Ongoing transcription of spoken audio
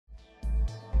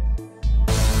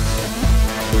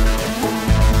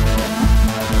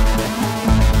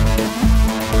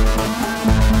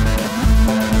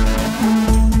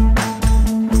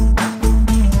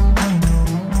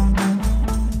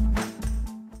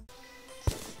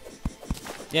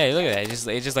Yeah, look at that.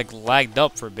 It just like lagged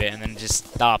up for a bit and then it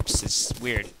just stops. It's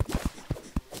weird. It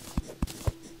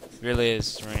really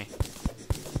is for me.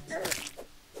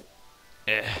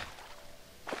 Ugh.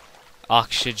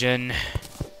 Oxygen.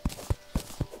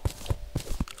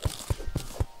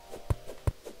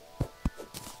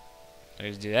 I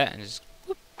just do that and just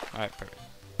whoop. Alright, perfect.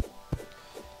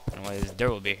 I don't know why this dirt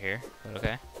will be here, but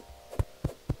okay.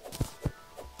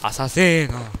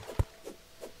 Assassino!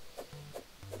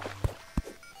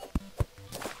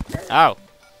 Ow!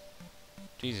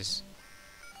 Jesus.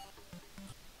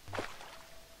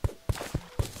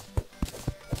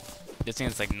 This thing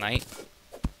is like night.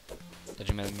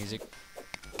 Judging by the music.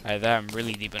 Alright, there I'm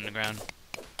really deep underground.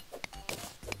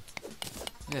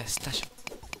 Look at this stash.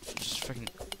 Just freaking.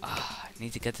 I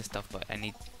need to get this stuff, but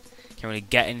can't really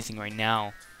get anything right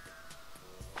now.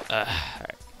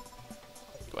 Alright.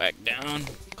 Go back down.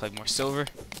 Collect more silver.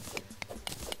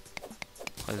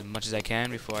 Collect as much as I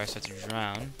can before I start to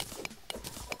drown.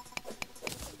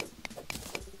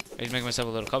 I just make myself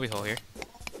a little cubby hole here.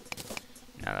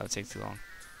 Nah, that would take too long.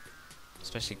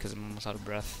 Especially because I'm almost out of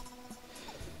breath.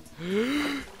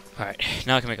 Alright,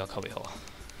 now I can make a cubby hole.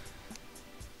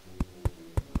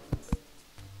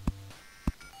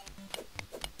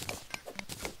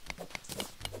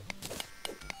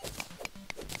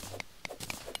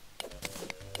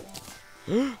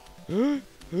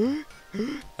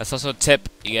 That's also a tip,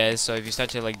 you guys. So if you start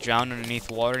to like drown underneath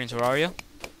water in Terraria,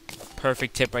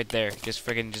 perfect tip right there. Just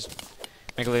freaking just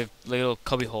make a little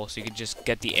cubby hole so you can just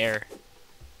get the air.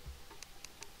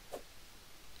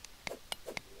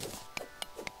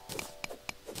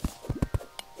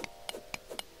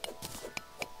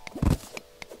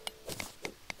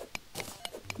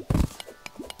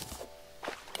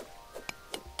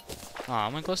 Aw,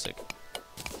 my glow stick.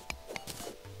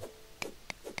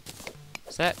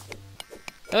 Is that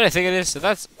what I think it is? So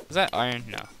is that iron?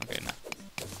 No. Okay, no.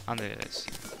 I don't think it is.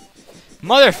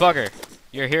 Motherfucker!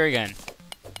 You're here again.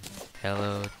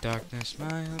 Hello, darkness,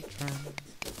 my old friend.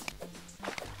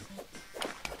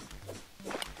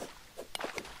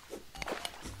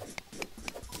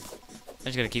 I'm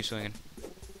just gonna keep swinging.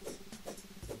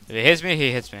 If it hits me,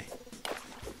 he hits me.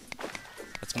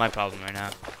 That's my problem right now.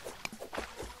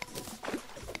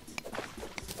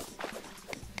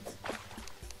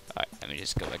 Alright, let me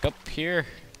just go back up here.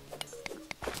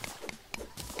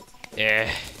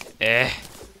 Yeah. Yeah.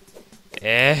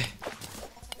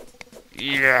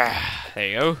 There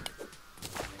you go.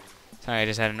 Sorry, I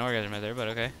just had an orgasm right there, but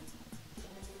okay.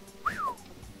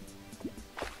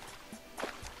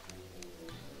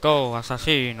 Go,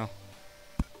 assassino.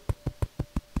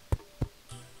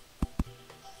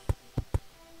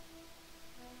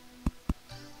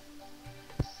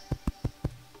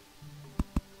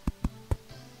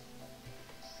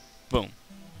 Boom.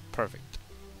 Perfect.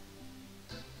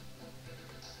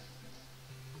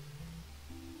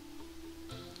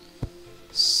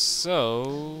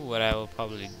 So, what I will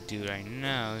probably do right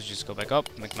now is just go back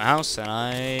up, make my house,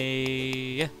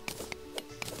 and yeah.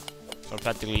 That's what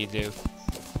practically you do.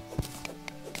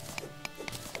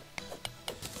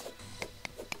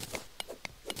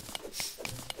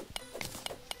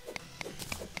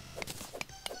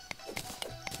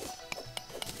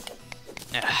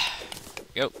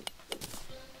 Go.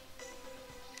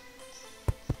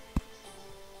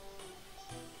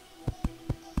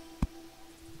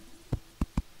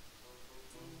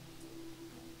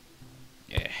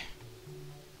 Yeah.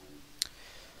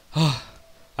 Oh,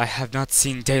 I have not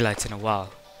seen daylight in a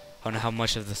while. I don't know how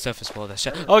much of the surface world has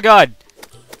shut. Oh God!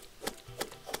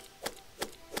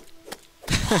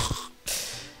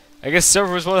 I guess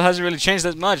surface world hasn't really changed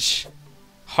that much.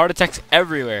 Heart attacks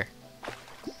everywhere.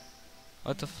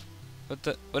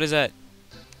 What is that?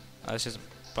 Oh, this is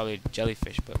probably a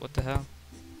jellyfish, but what the hell?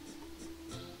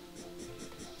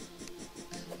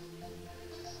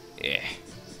 Yeah.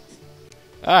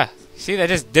 Ah, see, that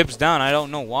just dips down. I don't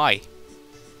know why.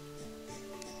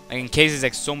 Like, in cases, it's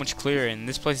like so much clearer, and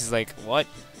this place is like, what?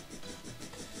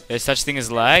 There's such thing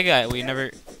as lag? We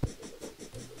never...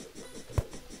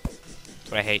 That's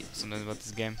what I hate sometimes about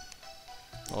this game.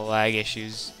 Lag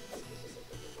issues.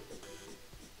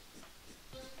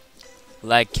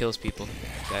 Lag kills people,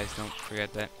 guys. Don't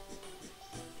forget that.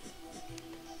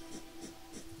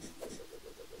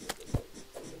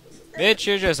 Bitch,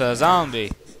 you're just a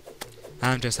zombie.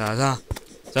 I'm just a zombie.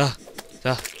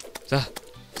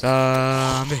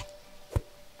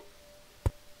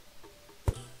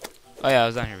 Oh yeah, I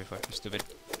was down here before. I'm stupid.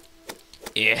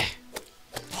 Yeah.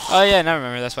 Oh yeah, now I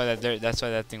remember. That's why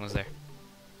that thing was there.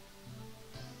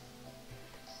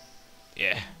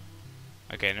 Yeah.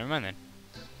 Okay, never mind then.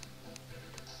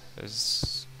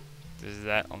 There's This is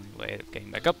that only way of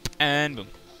getting back up, and boom.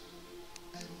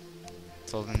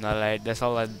 That's all the light. That's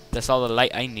all the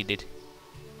light I needed.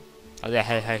 I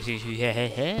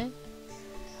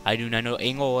do not know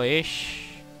English.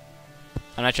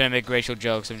 I'm not trying to make racial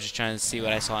jokes. I'm just trying to see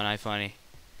what I saw on iFunny.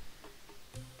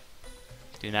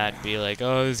 Do not be like,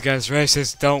 oh, this guy's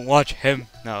racist. Don't watch him.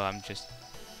 No, I'm just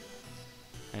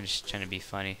trying to be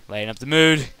funny. Lighten up the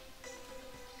mood.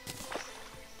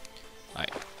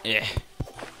 Alright. Yeah.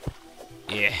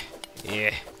 Yeah.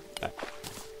 Yeah. Right.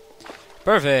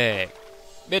 Perfect.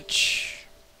 Bitch.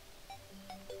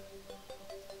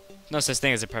 No such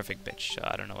thing as a perfect bitch, so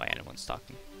I don't know why anyone's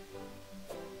talking.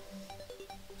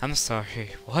 I'm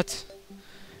sorry. What?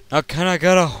 Now can I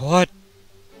get a what?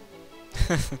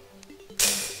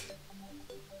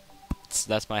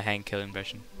 That's my Hank Hill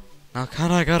impression. Now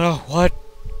can I get a what?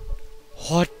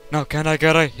 What? Now can I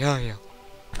get a yeah.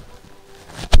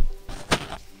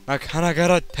 Now can I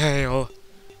get a tail?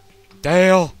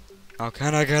 Dale. Now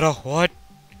can I get a what?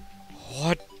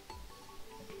 What?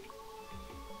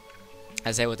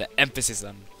 I say with the emphasis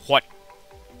on what.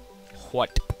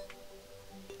 What?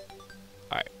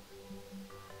 Alright.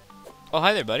 Oh,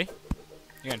 hi there, buddy.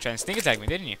 You're gonna try and sneak attack me,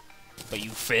 didn't you? But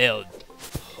you failed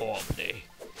horribly.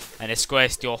 And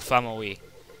disgraced your family.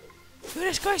 You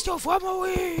disgraced your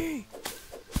family!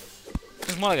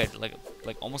 It's more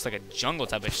like almost like a jungle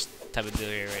type of deal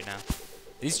here right now.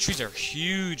 These trees are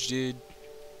huge, dude.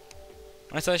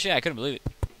 When I saw this shit, I couldn't believe it.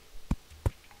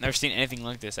 Never seen anything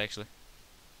like this, actually.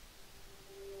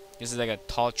 This is like a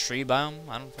tall tree biome.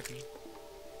 I don't fucking.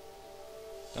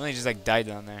 Somebody just like died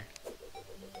down there.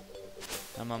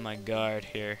 I'm on my guard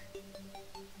here.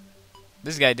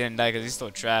 This guy didn't die because he's still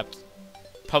trapped.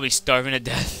 Probably starving to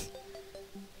death.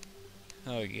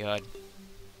 Oh god.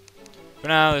 For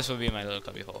now, this will be my little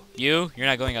cubby hole. You're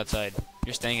not going outside.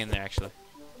 You're staying in there, actually.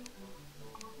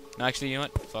 No, actually, you know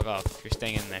what? Fuck off. You're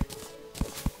staying in there.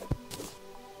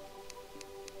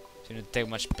 If you don't take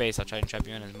much space, I'll try and trap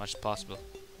you in as much as possible.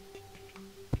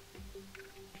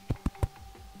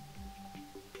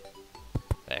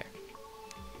 There.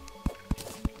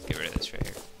 Let's get rid of this right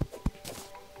here.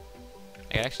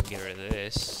 I can actually get rid of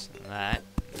this, and that,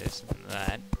 and this, and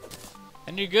that.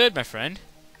 And you're good, my friend.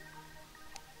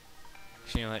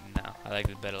 Actually, you know what? No. I like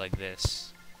it better like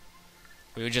this.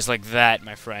 We were just like that,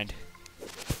 my friend.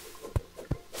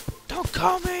 Don't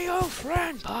call me your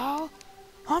friend, pal.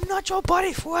 I'm not your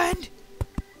buddy friend.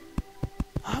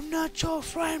 I'm not your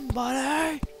friend,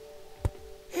 buddy.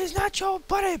 He's not your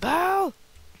buddy, pal.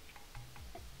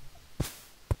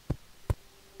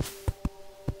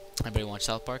 Anybody watch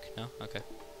South Park? No? Okay.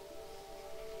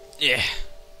 Yeah.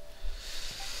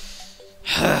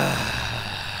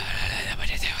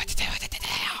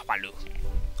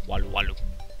 Waloo.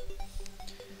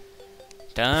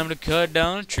 Time to cut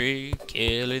down a tree,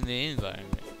 killing the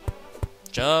environment.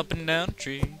 Chopping down a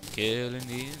tree, killing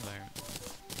the environment.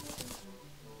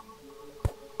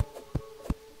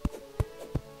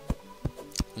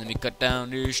 Let me cut down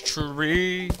this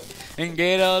tree and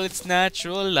get all its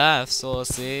natural life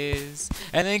sources,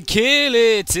 and then kill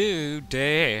it to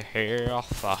death.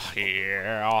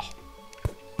 Yeah.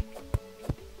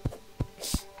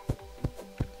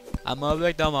 I'm a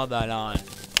victim of that line.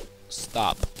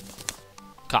 Stop.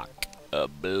 Cock a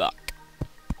block.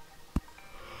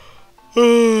 Why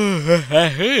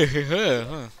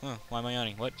am I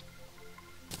yawning? What?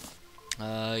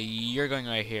 You're going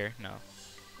right here.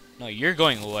 No, you're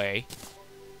going away.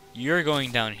 You're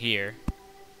going down here.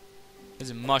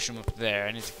 There's a mushroom up there.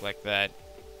 I need to collect that.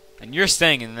 And you're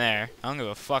staying in there. I don't give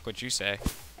a fuck what you say.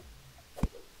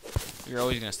 You're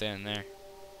always gonna stay in there.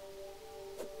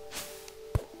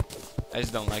 I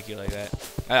just don't like you like that.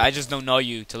 I just don't know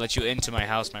you to let you into my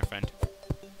house, my friend.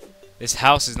 This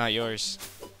house is not yours.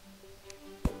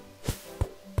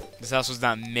 This house was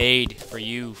not made for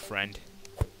you, friend.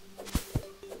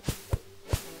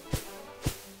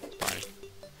 Bunny.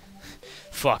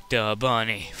 Fuck the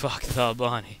bunny. Fuck the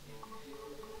bunny.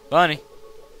 Bunny.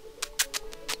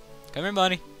 Come here,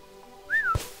 bunny.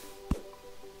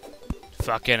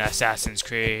 Fucking Assassin's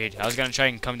Creed. I was gonna try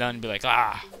and come down and be like,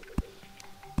 ah.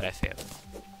 But I failed.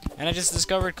 And I just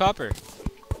discovered copper.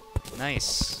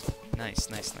 Nice. Nice.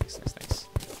 Let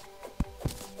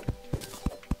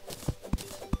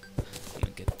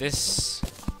me get this.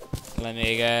 Let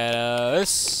me get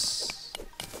this.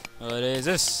 What is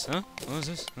this? Huh? What is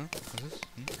this? Huh? What's this?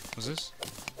 What's this?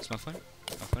 Smell funny?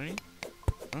 Smell funny?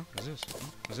 Huh? What's this? Huh?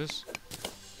 What's this?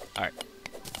 Alright.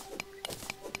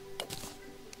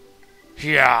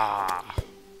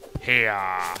 Here.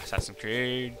 Assassin's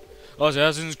Creed.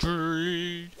 Assassin's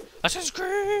Creed. Assassin's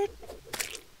Creed.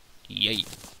 Yay.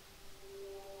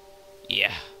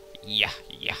 Yeah. Yeah.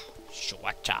 Yeah.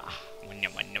 Shwacha.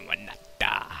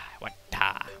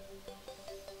 Wata.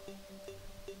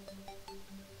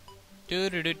 Do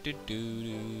do do do do.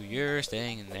 You're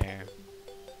staying in there.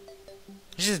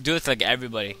 Let's just do it to like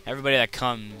everybody. Everybody that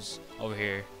comes over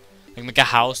here. Like make a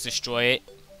house, destroy it.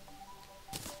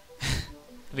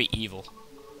 It'd be evil.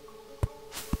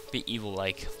 It'd be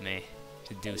evil-like of me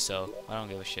to do so. I don't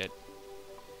give a shit.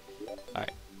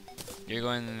 Alright. You're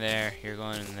going in there. You're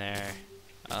going in there.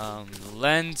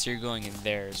 Lens, you're going in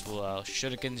there as well.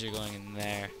 Shurikens, you're going in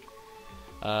there.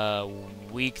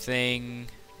 Weak thing.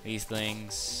 These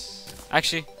things.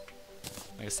 Actually,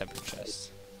 like a separate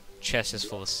chest. Chest is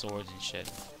full of swords and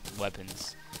shit.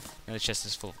 Weapons. And the chest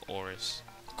is full of ores.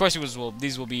 Of course,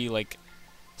 these will be like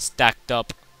stacked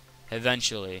up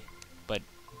eventually, but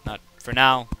not for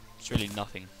now. It's really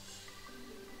nothing.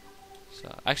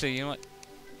 So actually, you know what?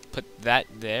 Put that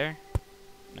there.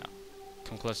 No,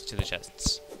 come closer to the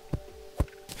chests.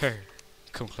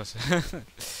 Come closer.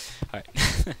 All right.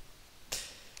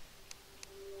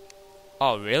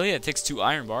 Oh really? It takes 2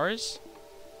 iron bars?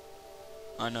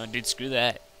 Oh no, dude, screw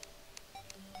that.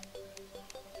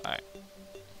 All right,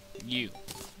 you.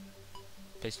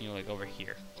 Placing you like over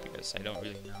here because I don't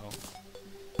really know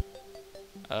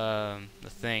the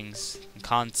things and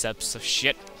concepts of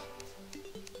shit.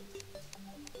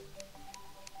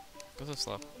 Go so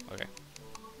slow. Okay.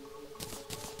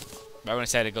 Right when I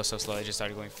said it go so slow, I just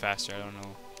started going faster. I don't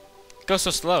know. Go so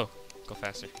slow. Go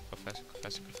faster. Go faster. Go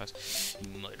faster. Go faster.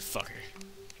 You motherfucker.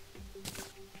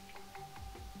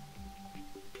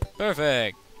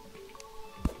 Perfect.